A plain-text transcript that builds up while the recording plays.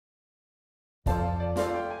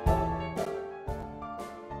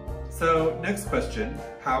So, next question,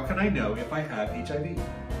 how can I know if I have HIV?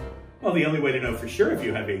 Well, the only way to know for sure if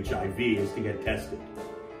you have HIV is to get tested.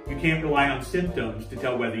 You can't rely on symptoms to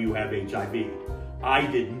tell whether you have HIV. I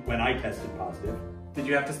didn't when I tested positive. Did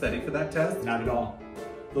you have to study for that test? Not at all.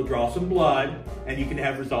 They'll draw some blood, and you can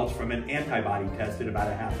have results from an antibody test in about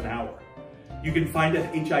a half an hour. You can find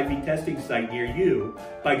an HIV testing site near you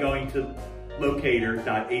by going to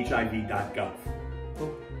locator.hiv.gov.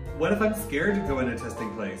 Well, what if I'm scared to go in a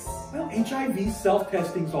testing place? Well, HIV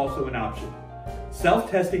self-testing is also an option.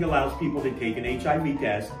 Self-testing allows people to take an HIV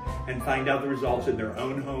test and find out the results in their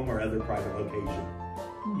own home or other private location.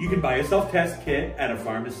 You can buy a self-test kit at a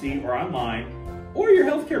pharmacy or online, or your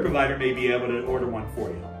healthcare provider may be able to order one for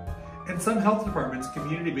you. And some health departments,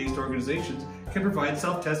 community-based organizations, can provide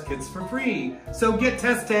self-test kits for free. So get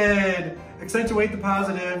tested! Accentuate the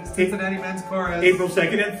Positive, Cincinnati Men's Chorus. April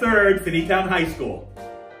 2nd and 3rd, Finneytown High School.